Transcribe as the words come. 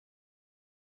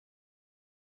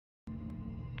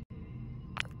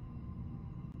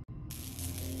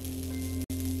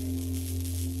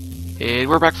And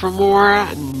we're back for more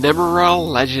Namerial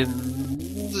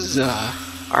Legends,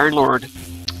 Iron Lord.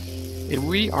 And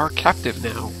we are captive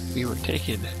now. We were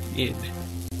taken in.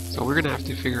 So we're gonna have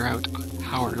to figure out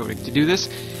how we're going to do this.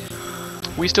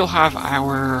 We still have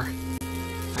our,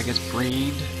 I guess,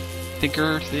 brain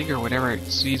thinker thing or whatever. It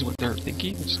sees what they're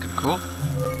thinking, which is kinda cool.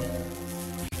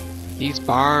 These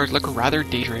bars look rather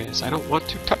dangerous. I don't want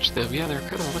to touch them. Yeah, they're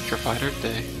kind of electrified, aren't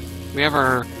they? We have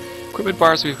our equipment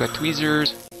bars, so we've got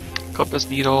tweezers, compass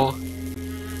needle,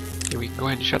 and we can go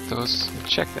ahead and shut those and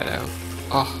check that out.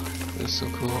 Oh, that's so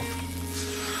cool.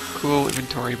 Cool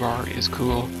inventory bar is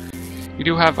cool. We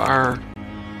do have our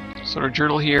sort of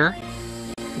journal here.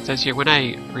 It says here, when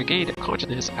I regained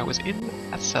consciousness, I was in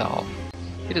a cell.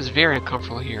 It is very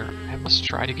uncomfortable here. I must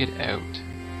try to get out.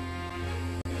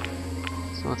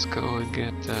 So let's go and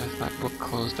get that book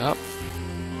closed up.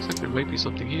 Looks like there might be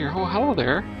something here. Oh, hello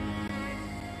there.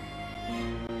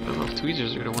 I don't know if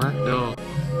tweezers are gonna work. No.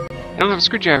 I don't have a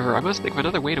screwdriver. I must think of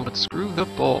another way to unscrew the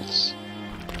bolts.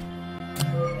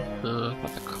 I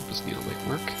thought the compass needle might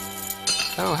work.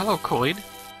 Oh, hello, coin.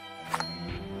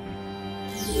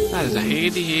 That is a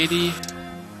handy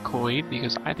coin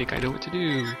because I think I know what to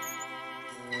do.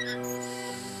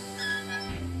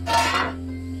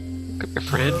 Look up your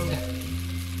friend.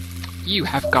 You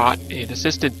have got an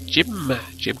assistant, Jim.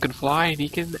 Jim can fly and he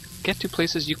can get to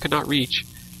places you cannot reach.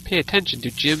 Pay attention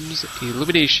to Jim's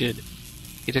illumination.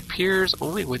 It appears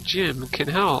only when Jim can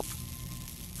help.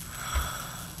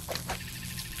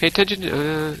 Pay attention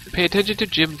to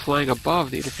Jim flying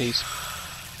above the interface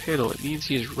panel. It means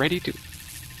he is ready to...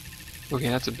 Okay,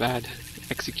 that's a bad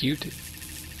execute.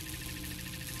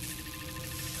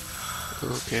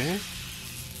 Okay.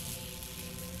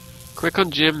 Click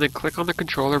on Jim, then click on the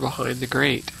controller behind the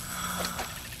grate.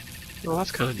 Oh,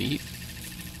 that's kind of neat.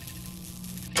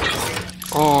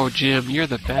 Oh, Jim, you're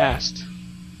the best.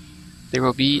 There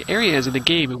will be areas in the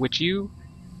game in which you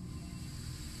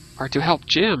are to help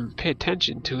Jim pay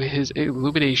attention to his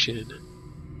illumination.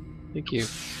 Thank you.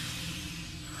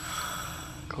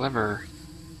 Clever.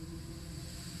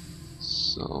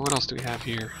 So, what else do we have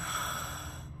here?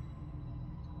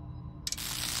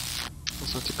 All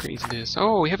sorts of craziness.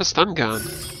 Oh, we have a stun gun.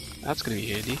 That's gonna be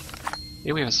handy.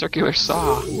 And we have a circular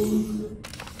saw.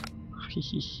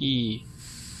 Hehehe.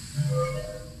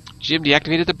 Jim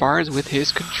deactivated the bars with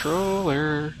his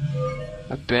controller.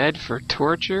 A bed for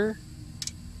torture?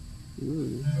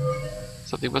 Ooh.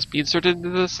 Something must be inserted into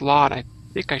the slot. I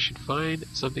think I should find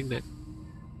something that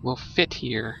will fit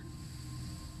here.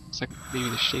 Looks like maybe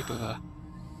the shape of a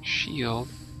shield.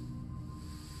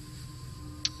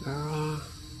 What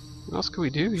else can we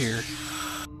do here?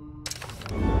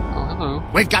 Oh, hello.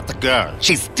 We've got the girl.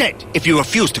 She's dead if you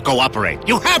refuse to cooperate.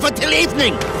 You have until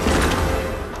evening!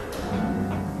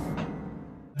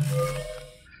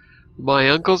 My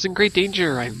uncle's in great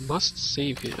danger. I must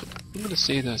save him. I'm gonna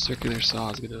say the circular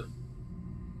saw is gonna...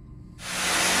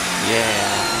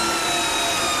 Yeah.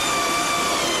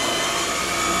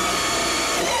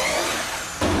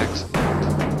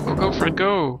 Excellent. Oh, go, friend,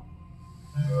 go!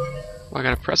 Well, I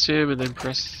gotta press him and then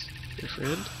press your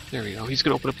friend. There we go. He's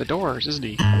gonna open up the doors, isn't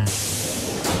he?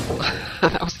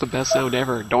 That was the best sound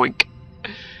ever. Doink!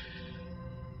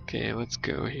 Okay, let's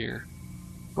go here.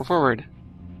 Go forward.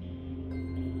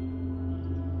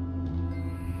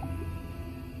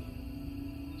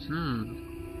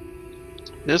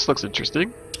 This looks interesting.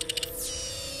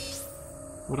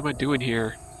 What am I doing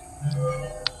here?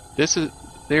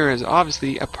 There is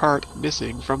obviously a part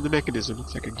missing from the mechanism.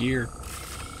 It's like a gear,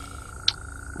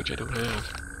 which I don't have.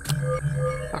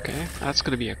 Okay, that's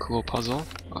gonna be a cool puzzle.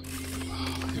 Oh,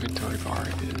 inventory bar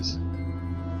is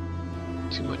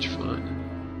too much fun.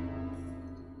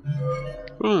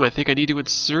 I think I need to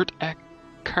insert a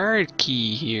card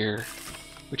key here,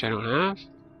 which I don't have.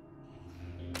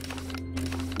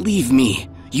 Leave me.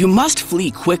 You must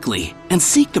flee quickly and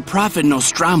seek the prophet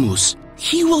Nostramus.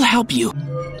 He will help you.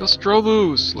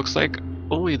 Nostramus! Looks like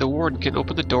only the warden can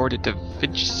open the door to Da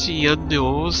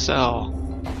Vinciano's cell.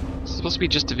 It's supposed to be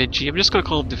just Da Vinci. I'm just gonna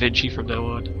call him Da Vinci from now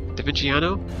on. Da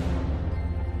Vinciano?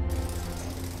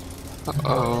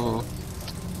 Uh-oh.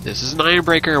 This is an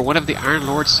Ironbreaker, one of the Iron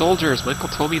Lord's soldiers. Michael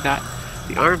told me that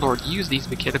the Iron Lord used these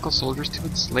mechanical soldiers to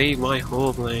enslave my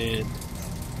homeland.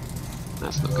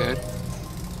 That's no good.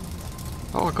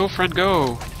 Oh, go, friend,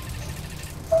 go!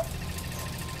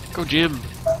 Go, Jim.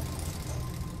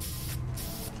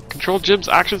 Control Jim's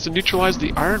actions to neutralize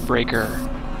the Ironbreaker.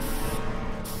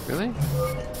 Really?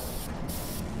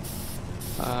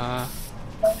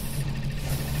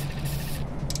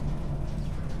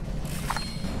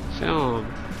 Film.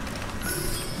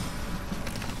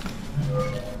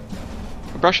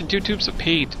 brush and 2 tubes of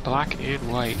paint, black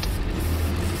and white.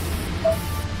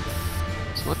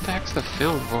 So what the heck's the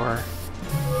film for?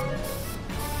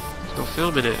 There's no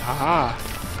film in it, haha.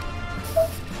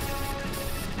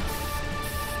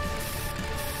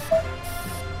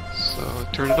 So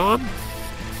turn it on.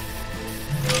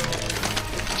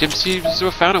 Jim seems to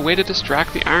have found a way to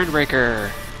distract the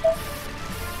Ironbreaker.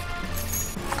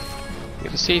 We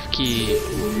have a safe key.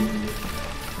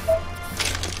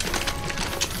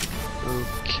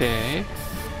 Okay.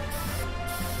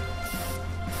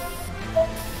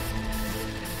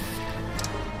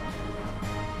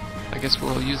 I guess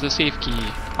we'll use the safe key.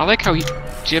 I like how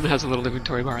Jim has a little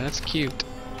inventory bar. That's cute.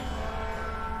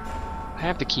 I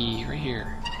have the key right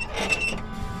here.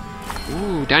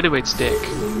 Ooh, dynamite stick.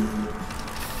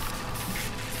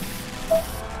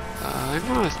 I'm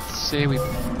gonna say we... Where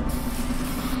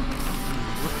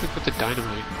can we put the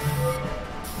dynamite?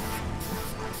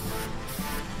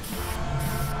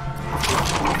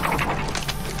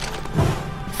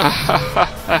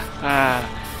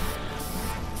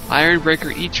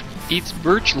 Ironbreaker eats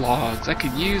birch logs. I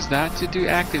could use that to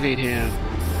deactivate him.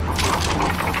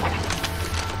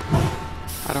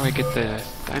 How do I get the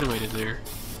dynamite in there?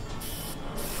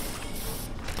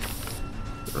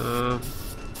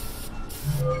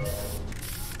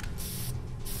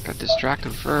 Gotta distract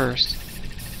him first.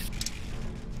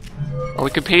 Oh, we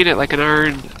can paint it like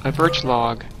a birch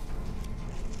log.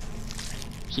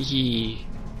 Hee hee.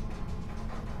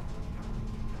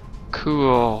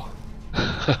 Cool.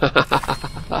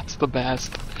 That's the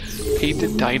best.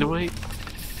 Painted dynamite?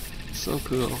 So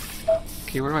cool.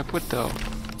 Okay, where do I put though?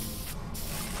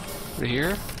 Right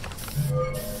here?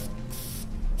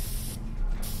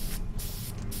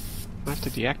 I have to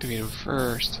deactivate him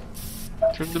first.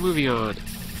 Turn the movie on.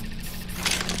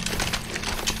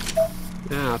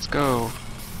 Now, let's go.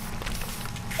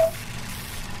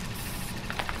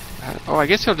 Oh, I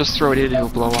guess he'll just throw it in and he'll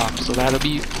blow up, so that'll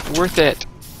be worth it.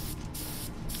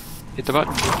 Hit the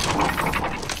button.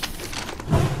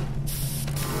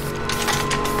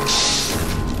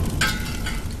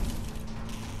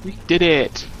 We did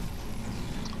it!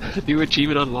 New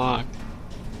achievement unlocked.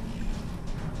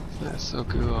 That's so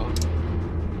cool.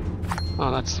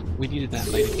 Oh, we needed that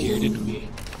lighted gear, didn't we?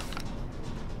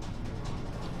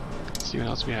 Let's see what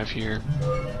else we have here.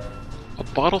 A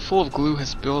bottle full of glue has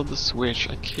spilled the switch.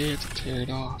 I can't tear it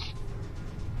off.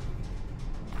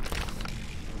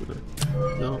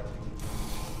 No.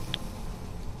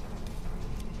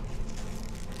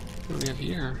 What do we have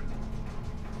here?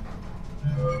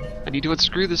 I need to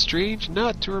unscrew the strange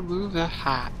nut to remove the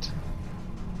hat.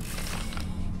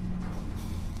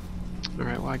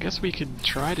 Alright, well I guess we can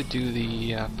try to do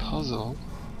the puzzle.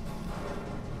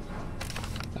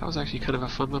 That was actually kind of a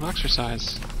fun little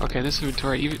exercise. Okay, this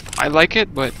inventory, I like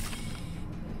it, but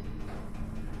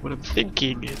when I'm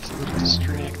thinking, it's a little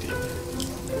distracting.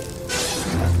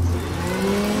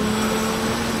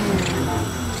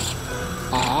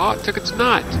 Aw, it took its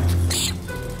nut!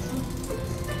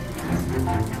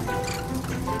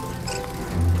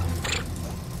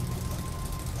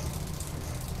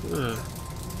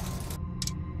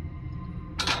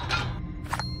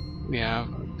 We have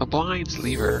the blinds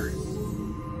lever.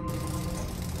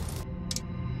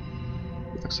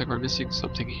 Looks like we're missing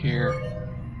something here.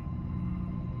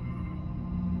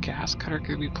 Gas cutter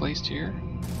could be placed here.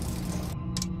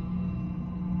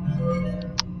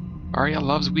 Arya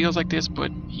loves wheels like this,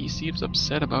 but he seems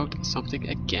upset about something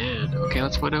again. Okay,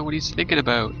 let's find out what he's thinking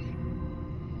about.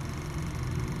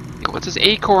 He wants his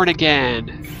acorn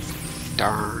again.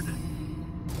 Darn.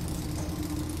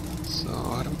 So,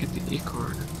 how do we get the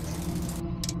acorn?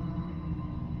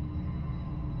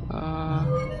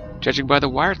 Judging by the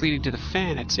wires leading to the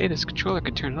fan, I'd say this controller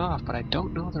can turn it off, but I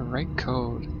don't know the right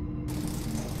code.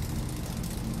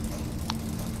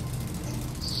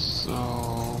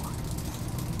 So...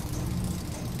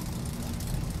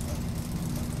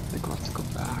 I think we'll have to go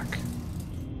back.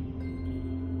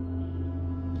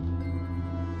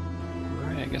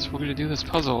 Alright, I guess we're gonna do this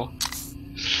puzzle.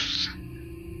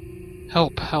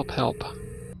 Help, help, help.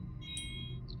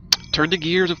 Turn the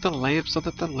gears of the lamp so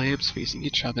that the lamps facing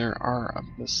each other are of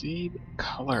the same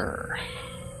color.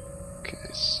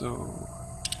 Okay, so...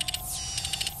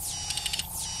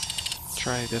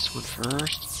 try this one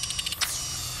first.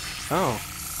 Oh,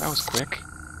 that was quick.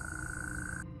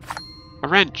 A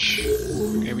wrench!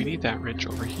 Okay, we need that wrench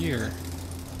over here.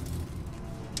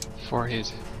 For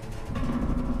his...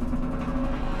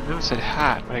 I know it said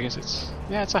hat, but I guess it's...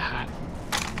 yeah, it's a hat.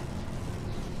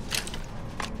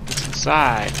 What's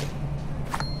inside?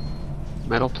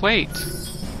 Metal plate.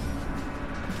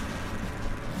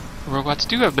 Robots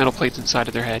do have metal plates inside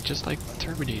of their head, just like the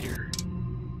Terminator.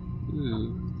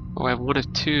 Ooh. Oh, I have one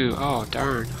of two. Oh,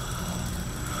 darn.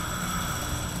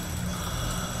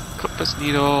 Compass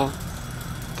needle.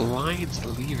 Blinds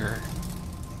lever.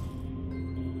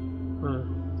 Huh.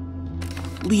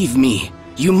 Leave me.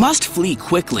 You must flee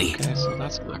quickly. Okay, so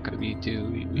that's not going to be do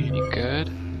me any good.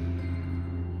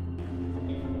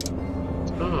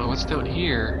 Oh, what's down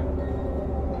here?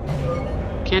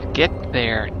 Can't get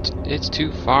there. It's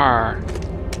too far.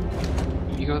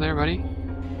 Can you go there, buddy? I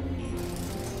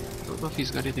don't know if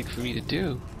he's got anything for me to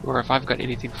do, or if I've got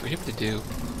anything for him to do.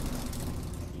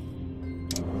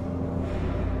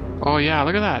 Oh yeah,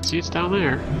 look at that. See, it's down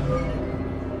there.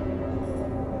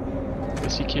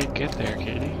 Guess he can't get there,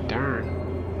 can he? Darn.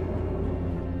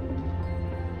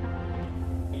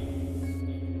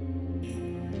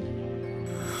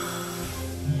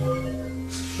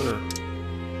 Huh.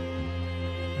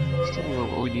 Still don't know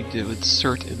what we need to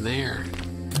insert in there.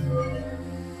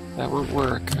 That won't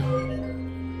work.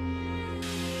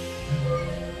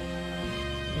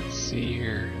 Let's see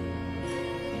here.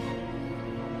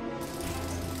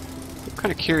 I'm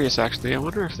kind of curious, actually. I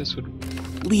wonder if this would...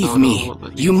 Leave me.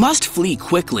 You must flee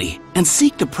quickly and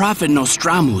seek the prophet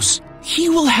Nostramus. He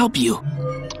will help you.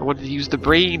 I wanted to use the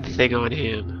brain thing on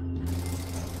him.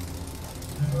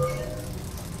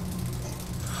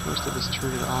 First I just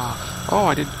turn it off. Oh,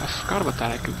 I forgot about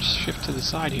that. I could shift to the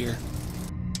side here.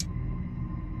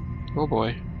 Oh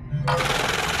boy.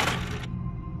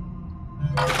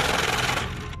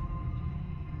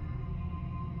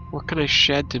 What can I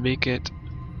shed to make it...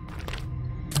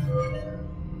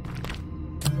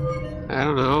 I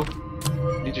don't know.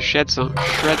 Need to shred something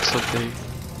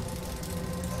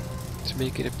to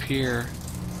make it appear.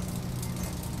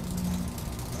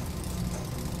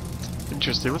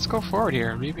 Interesting. Let's go forward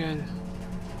here. Maybe I...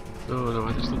 Oh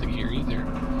no, there's nothing here either.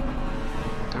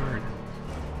 Darn.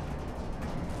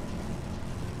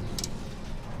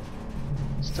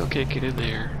 Still can't get in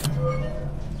there.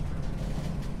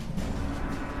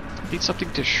 Need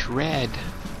something to shred.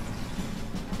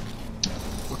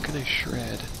 What can I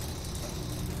shred?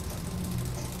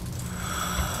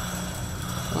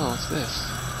 Oh, what's this?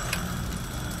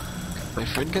 Can my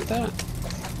friend get that?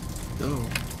 No.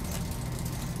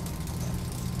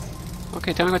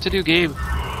 Okay, tell me what to do, game.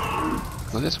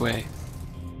 Go this way.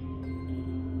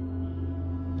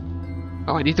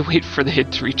 Oh, I need to wait for the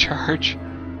hit to recharge.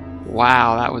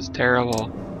 Wow, that was terrible.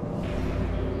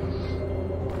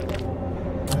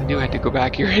 I knew I had to go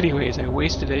back here anyways. I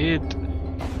wasted a hint.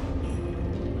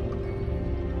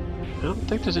 I don't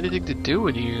think there's anything to do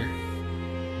in here.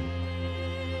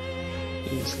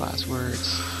 These last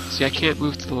words. See, I can't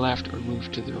move to the left or move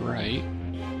to the right.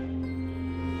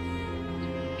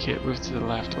 Can't move to the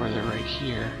left or the right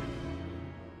here.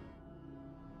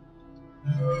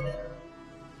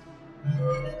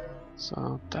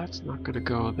 So that's not gonna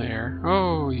go there.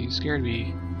 Oh, you scared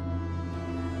me.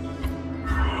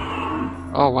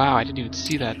 Oh wow, I didn't even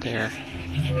see that there.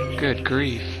 Good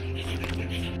grief.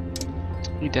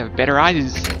 Need to have better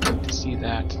eyes to see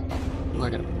that. Oh, I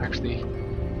gotta actually...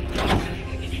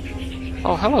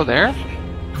 Oh, hello there.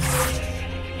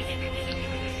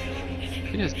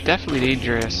 It is definitely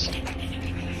dangerous.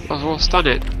 Oh, we'll stun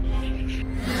it.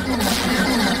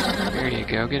 There you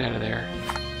go, get out of there.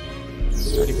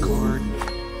 Starting chord.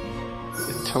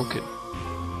 And token.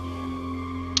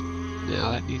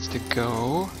 Now that needs to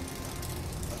go.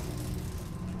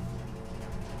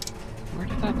 Where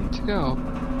did that need to go?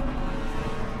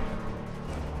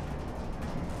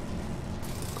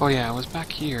 Oh yeah, it was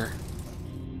back here.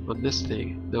 On this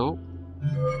thing. No.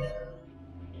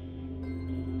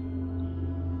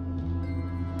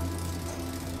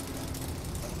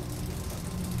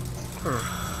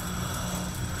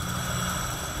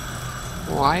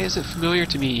 Why is it familiar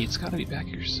to me? It's gotta be back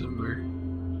here somewhere.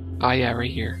 Oh yeah,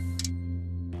 right here.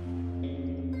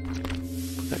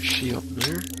 Put that shield in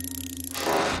there.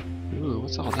 Ooh,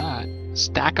 what's all that?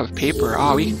 Stack of paper.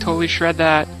 Oh, we can totally shred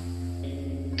that.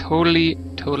 Totally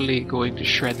going to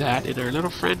shred that. And our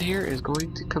little friend here is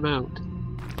going to come out.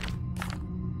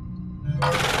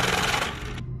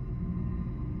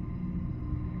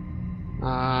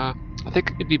 I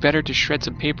think it'd be better to shred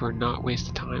some paper and not waste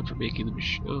the time for making them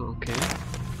oh, okay.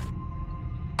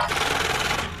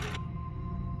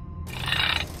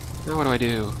 Now what do I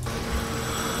do?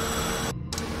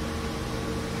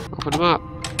 Open them up.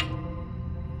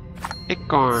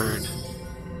 Acorn.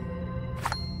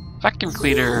 Vacuum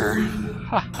cleaner.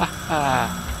 Ha ha ha.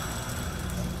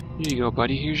 Here you go,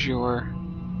 buddy. Here's your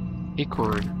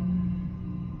acorn.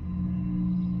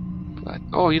 But,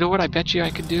 oh, you know what I bet you I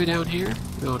can do down here?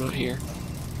 No, not here.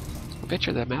 I bet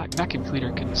you the vacuum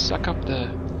cleaner can suck up the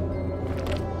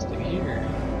thing here.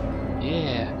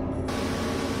 Yeah.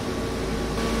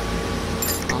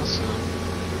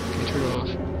 turn off.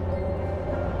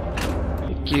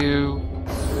 Thank you.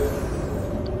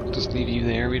 Just leave you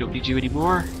there, we don't need you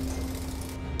anymore.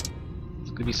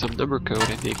 It's gonna be some number code,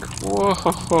 I think. Whoa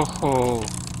ho ho ho!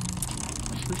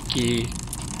 Freaky.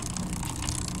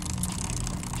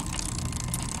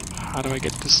 How do I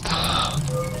get to stop?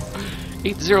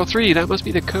 803, that must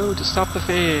be the code to stop the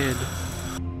fan.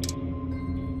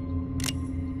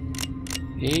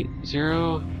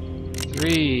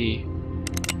 803.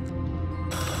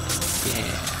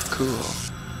 Yeah, cool.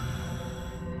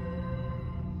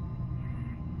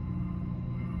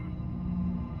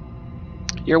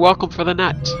 You're welcome for the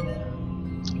nut.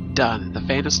 Done. The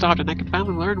fan has stopped and I can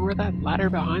finally learn where that ladder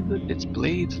behind its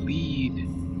blades lead.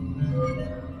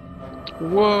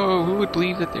 Whoa, who would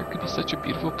believe that there could be such a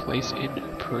beautiful place in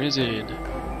prison?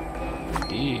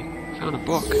 Indeed. Found a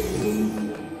book.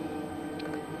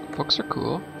 Books are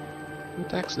cool. What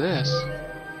the heck's this?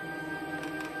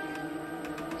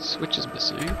 Switch is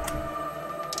missing.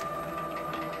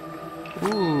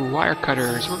 Ooh, wire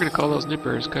cutters. We're gonna call those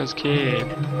nippers, cause can.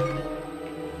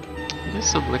 It is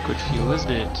some liquid fuel,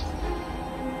 isn't it?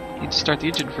 Need to start the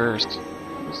engine first.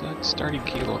 Where's that starting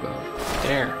cable go?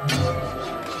 There.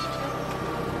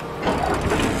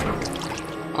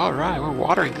 Alright, we're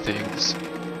watering things.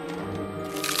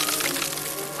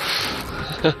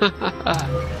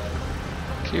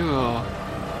 Cool.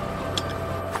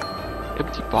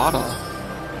 Empty bottle.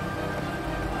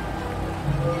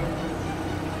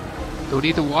 Don't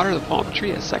need to water the palm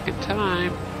tree a second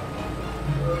time.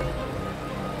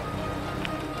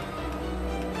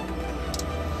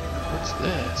 What's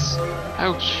this?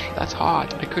 Ouch, that's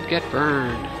hot. I could get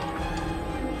burned.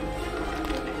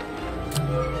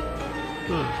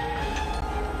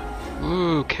 Huh.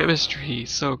 Ooh, chemistry,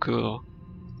 so cool.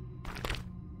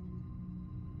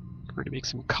 We're gonna make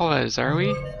some colors, are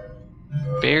we?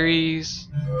 Berries,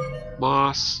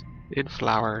 moss, and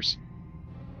flowers.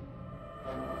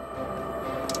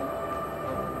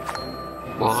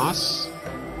 Moss.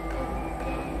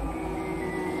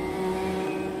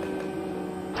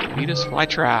 Venus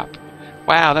Flytrap.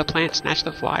 Wow, that plant snatched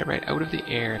the fly right out of the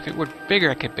air. If it were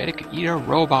bigger, I could bet it could eat a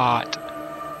robot.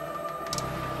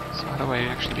 So how do I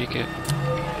actually make it?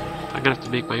 I'm gonna have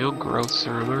to make my own growth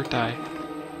serum, aren't I?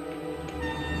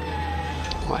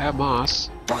 Well, I have moss.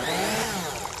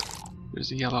 There's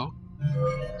the yellow.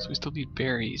 So we still need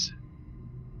berries.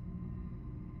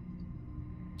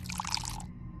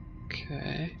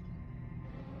 Okay.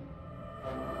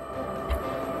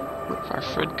 What if our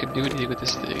friend could do anything with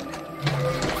this thing?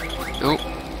 Nope.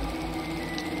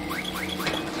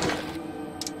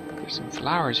 There's some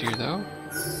flowers here though.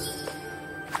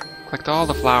 Collect all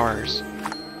the flowers.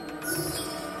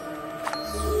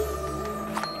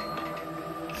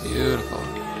 Beautiful.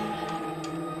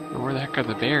 Now where the heck are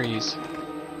the berries?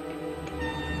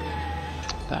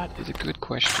 That is a good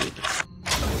question.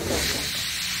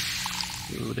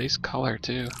 Ooh, nice color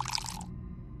too.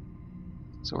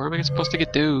 So where am I supposed to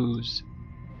get those?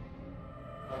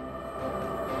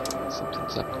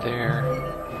 Something's up there.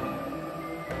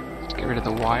 Let's get rid of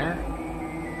the wire.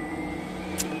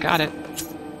 Got it.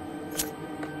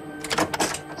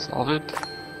 Solvent.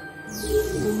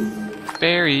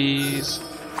 Berries.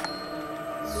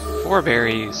 4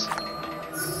 berries.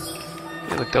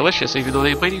 They look delicious even though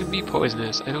they might even be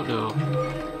poisonous. I don't know.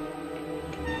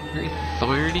 Very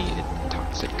thorny and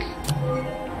toxic.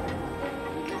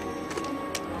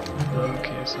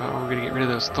 Okay, so we're gonna get rid of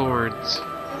those thorns.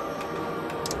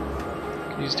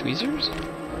 Can we use tweezers?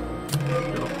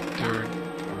 No, darn.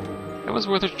 That was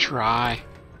worth a try.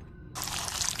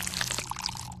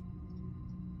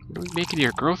 What are we making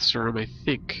here? Growth serum, I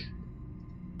think.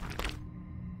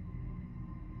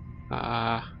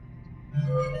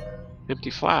 Empty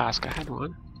flask. I had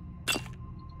one.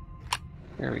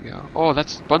 There we go. Oh,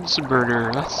 that's Bunsen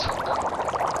burner. That's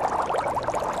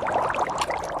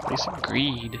nice and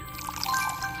green.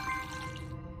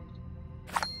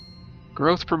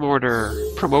 Growth promoter.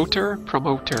 Promoter?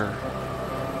 Promoter.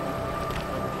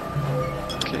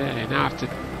 Okay, now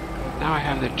I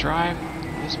have to drive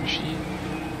this machine.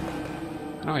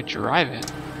 How do I drive it?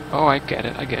 Oh, I get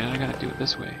it. I gotta do it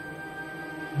this way.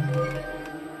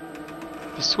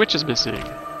 The switch is missing.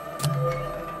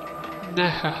 No.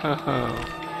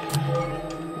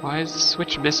 Why is the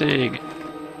switch missing?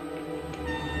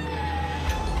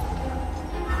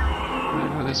 I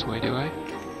don't go this way, do I?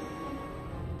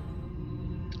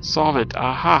 Solvent.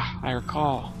 Aha! I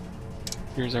recall.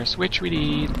 Here's our switch we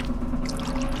need.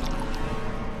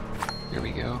 There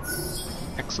we go.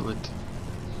 Excellent.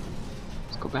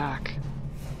 Let's go back.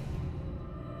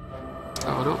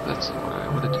 Oh no, that's what I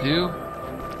wanted to do.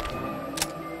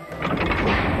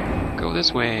 Go go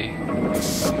this way.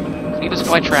 Leave this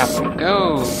Flytrap.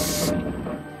 Go!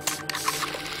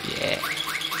 Yeah.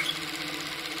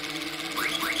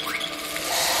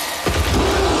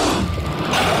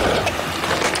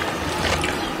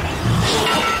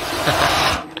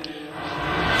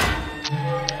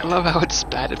 I love how it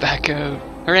spat it back out.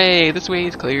 Hooray! This way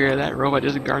is clear. That robot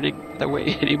isn't guarding the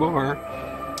way anymore.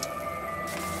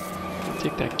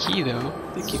 Take that key though.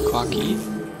 Thank you,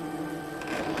 Clocky.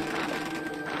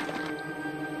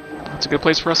 It's a good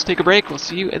place for us to take a break. We'll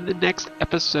see you in the next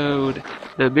episode.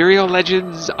 Namerial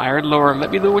Legends, Iron Lore. Let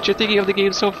me know what you're thinking of the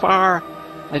game so far.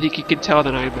 I think you can tell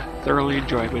that I'm thoroughly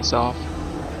enjoying myself.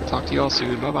 I'll talk to you all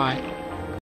soon. Bye bye.